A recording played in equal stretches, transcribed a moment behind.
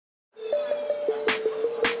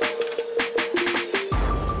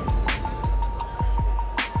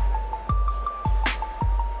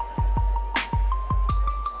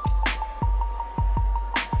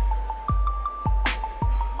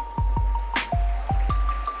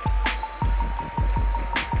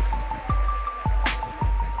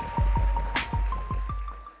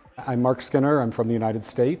I'm Mark Skinner. I'm from the United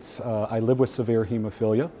States. I live with severe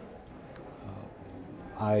hemophilia.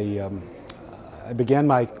 I began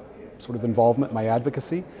my sort of involvement, my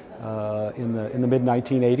advocacy, in the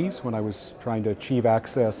mid-1980s when I was trying to achieve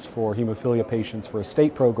access for hemophilia patients for a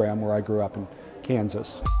state program where I grew up in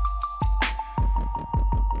Kansas.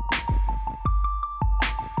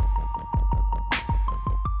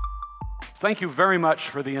 Thank you very much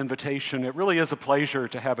for the invitation. It really is a pleasure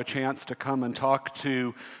to have a chance to come and talk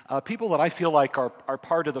to people that I feel like are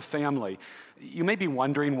part of the family. You may be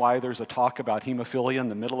wondering why there's a talk about hemophilia in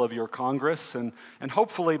the middle of your Congress, and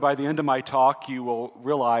hopefully by the end of my talk you will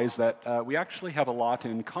realize that we actually have a lot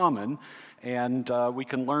in common, and we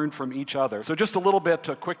can learn from each other. So just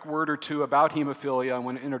a quick word or two about hemophilia. I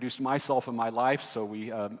want to introduce myself and my life so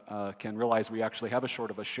we can realize we actually have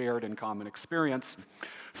a shared and common experience.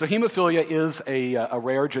 So hemophilia is a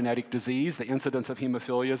rare genetic disease. The incidence of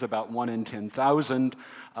hemophilia is about 1 in 10,000.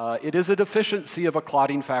 It is a deficiency of a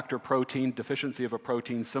clotting factor protein, deficiency of a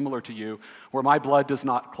protein similar to you, where my blood does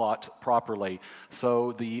not clot properly.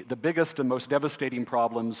 So the biggest and most devastating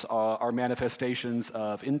problems are manifestations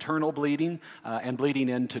of internal bleeding and bleeding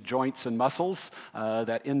into joints and muscles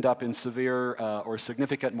that end up in severe or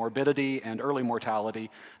significant morbidity and early mortality.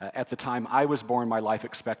 At the time I was born, my life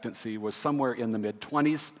expectancy was somewhere in the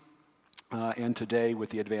mid-20s. And today,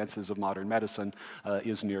 with the advances of modern medicine,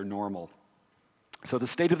 is near normal. So the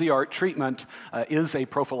state-of-the-art treatment is a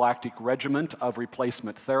prophylactic regimen of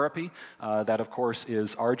replacement therapy. That, of course,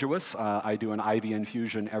 is arduous. I do an IV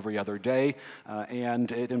infusion every other day, and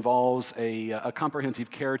it involves a comprehensive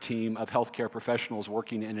care team of healthcare professionals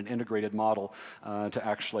working in an integrated model to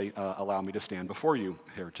actually allow me to stand before you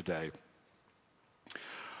here today.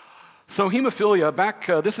 So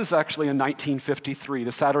hemophilia, this is actually in 1953.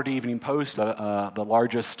 The Saturday Evening Post, the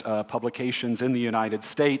largest publications in the United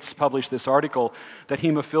States, published this article that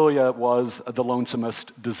hemophilia was the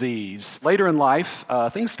lonesomest disease. Later in life,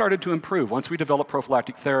 things started to improve. Once we developed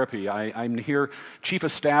prophylactic therapy, I'm here chief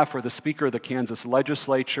of staff for the Speaker of the Kansas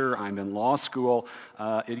Legislature. I'm in law school.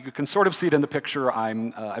 You can sort of see it in the picture.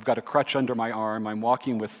 I've got a crutch under my arm. I'm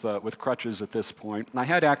walking with crutches at this point. And I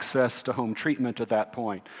had access to home treatment at that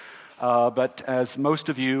point. But as most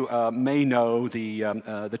of you may know,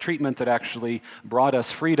 the treatment that actually brought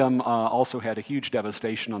us freedom also had a huge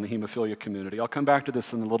devastation on the hemophilia community. I'll come back to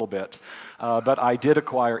this in a little bit. But I did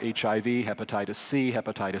acquire HIV, hepatitis C,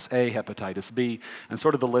 hepatitis A, hepatitis B, and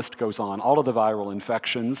sort of the list goes on. All of the viral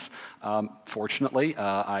infections. Fortunately,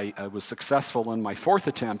 I was successful in my 4th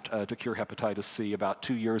attempt to cure hepatitis C about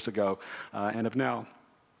 2 years ago, and have now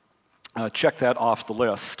checked that off the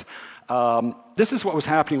list. This is what was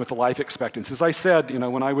happening with the life expectancy. As I said,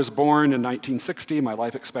 when I was born in 1960, my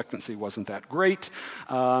life expectancy wasn't that great.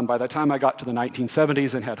 By the time I got to the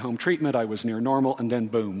 1970s and had home treatment, I was near normal, and then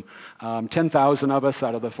boom. 10,000 of us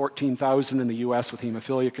out of the 14,000 in the US with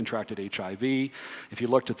hemophilia contracted HIV. If you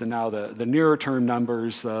looked at the nearer term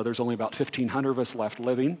numbers, there's only about 1,500 of us left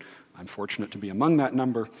living. I'm fortunate to be among that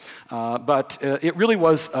number. But it really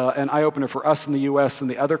was an eye-opener for us in the US and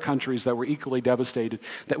the other countries that were equally devastated,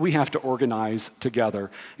 that we have to organize together,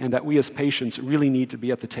 and that we as patients really need to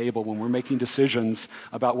be at the table when we're making decisions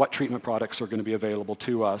about what treatment products are going to be available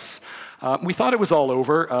to us. We thought it was all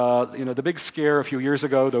over. The big scare a few years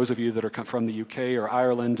ago, those of you that are from the UK or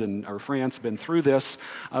Ireland or France been through this,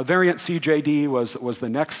 variant CJD was the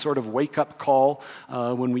next sort of wake-up call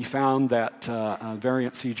when we found that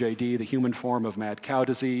variant CJD, the human form of mad cow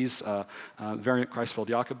disease, variant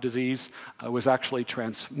Creutzfeldt-Jakob disease, was actually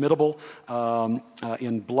transmittable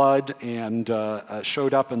in blood and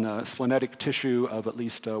showed up in the splenetic tissue of at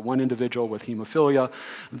least one individual with hemophilia,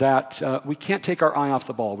 that we can't take our eye off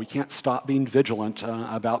the ball. We can't stop being vigilant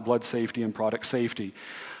about blood safety and product safety.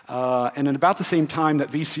 And at about the same time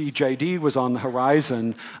that VCJD was on the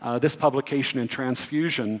horizon, this publication in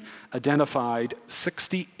Transfusion identified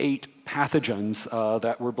 68 pathogens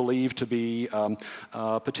that were believed to be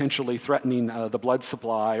potentially threatening the blood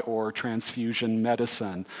supply or transfusion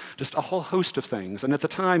medicine. Just a whole host of things. And at the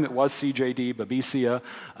time, it was CJD, Babesia,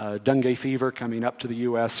 dengue fever coming up to the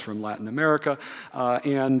US from Latin America,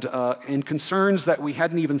 and concerns that we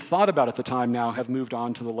hadn't even thought about at the time now have moved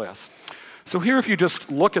on to the list. So here, if you just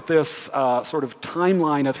look at this sort of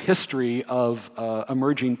timeline of history of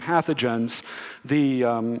emerging pathogens,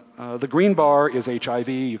 the green bar is HIV.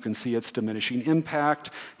 You can see its diminishing impact.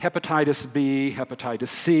 Hepatitis B, hepatitis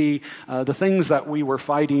C, the things that we were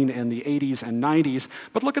fighting in the 80s and 90s.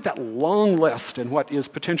 But look at that long list and what is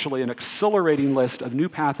potentially an accelerating list of new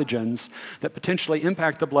pathogens that potentially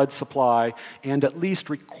impact the blood supply and at least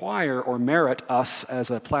require or merit us as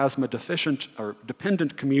a plasma deficient or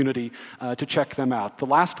dependent community to check them out. The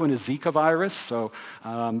last one is Zika virus. So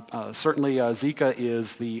certainly Zika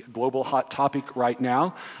is the global hot topic right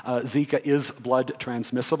now. Zika is blood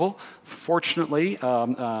transmissible. Fortunately,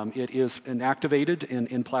 it is inactivated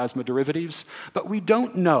in plasma derivatives, but we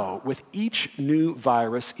don't know with each new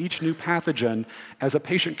virus, each new pathogen, as a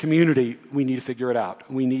patient community, we need to figure it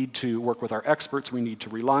out. We need to work with our experts, we need to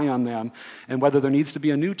rely on them, and whether there needs to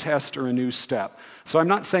be a new test or a new step. So I'm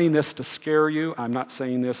not saying this to scare you, I'm not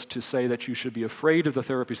saying this to say that you should be afraid of the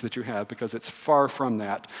therapies that you have, because it's far from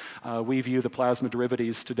that. We view the plasma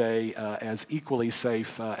derivatives today as equally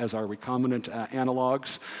safe as our recombinant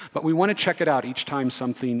analogs, but we want to check it out each time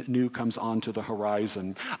something new comes onto the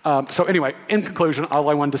horizon. So anyway, in conclusion, all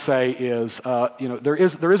I wanted to say is, there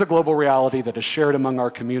is a global reality that is shared among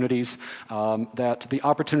our communities, that the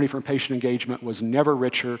opportunity for patient engagement was never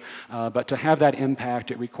richer, but to have that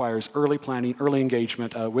impact, it requires early planning, early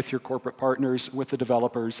engagement with your corporate partners, with the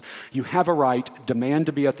developers. You have a right, demand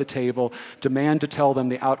to be at the table, demand to tell them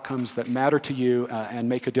the outcomes that matter to you and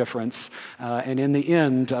make a difference. And in the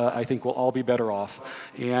end, I think we'll all be better off.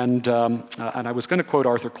 And I was going to quote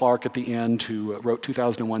Arthur Clarke at the end, who wrote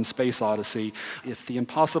 2001 Space Odyssey. If the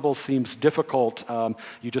impossible seems difficult,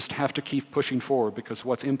 you just have to keep pushing forward, because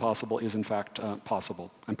what's impossible is in fact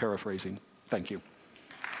possible. I'm paraphrasing. Thank you.